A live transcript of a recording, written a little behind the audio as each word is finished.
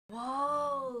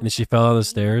Whoa. And then she fell down the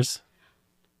stairs.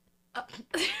 I'm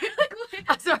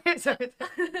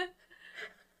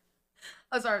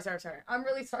sorry. I'm sorry. I'm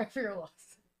really sorry for your loss.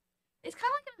 It's kind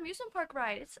of like an amusement park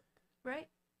ride. It's right.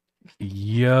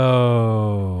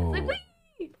 Yo. Like, wait.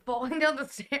 Falling down the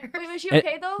stairs. Wait, was she And-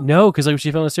 okay though? No, because like when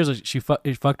she fell down the stairs, like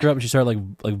it fucked her up, and she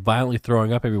started like violently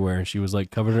throwing up everywhere, and she was like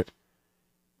covered.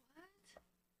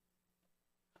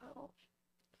 Oh,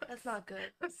 that's not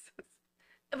good.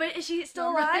 But is she still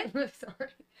I'm alive? really sorry.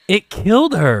 It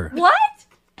killed her. What?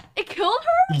 It killed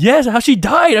her? Yes, how she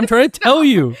died. I'm trying to tell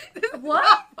you.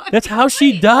 What? That's how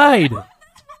she died.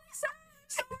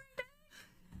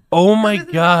 Oh my This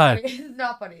is not god. funny. It's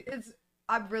not funny.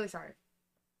 I'm really sorry.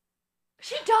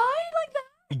 She died like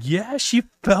that? Yeah, she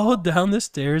fell down the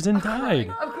stairs and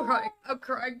died. I'm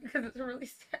crying because it's really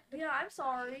sad. Yeah, I'm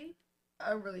sorry.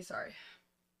 I'm really sorry.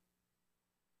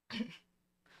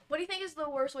 What do you think is the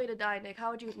worst way to die, Nick?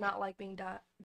 How would you not like being